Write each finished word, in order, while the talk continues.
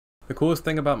The coolest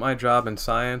thing about my job in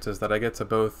science is that I get to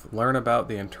both learn about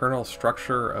the internal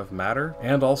structure of matter,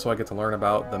 and also I get to learn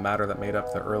about the matter that made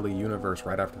up the early universe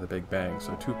right after the Big Bang.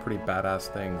 So two pretty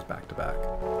badass things back to back.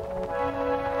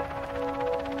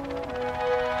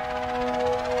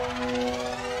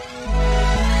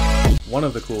 One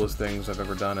of the coolest things I've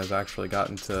ever done is actually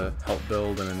gotten to help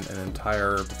build an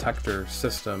entire detector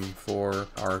system for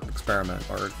our experiment.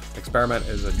 Our experiment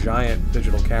is a giant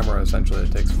digital camera, essentially,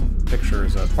 that takes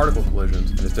pictures of particle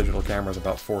collisions, and this digital camera is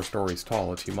about 4 stories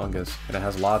tall. It's humongous, and it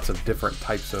has lots of different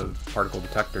types of particle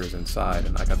detectors inside,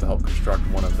 and I got to help construct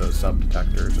one of those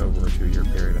sub-detectors over a 2-year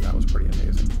period, and that was pretty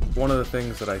amazing. One of the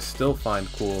things that I still find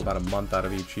cool about a month out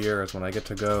of each year is when I get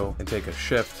to go and take a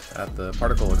shift at the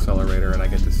particle accelerator, and I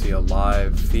get to see a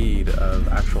live feed of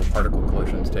actual particle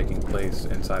collisions taking place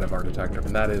inside of our detector.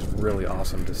 And that is really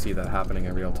awesome to see that happening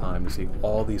in real time, to see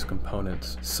all these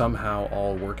components somehow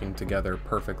all working together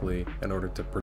perfectly in order to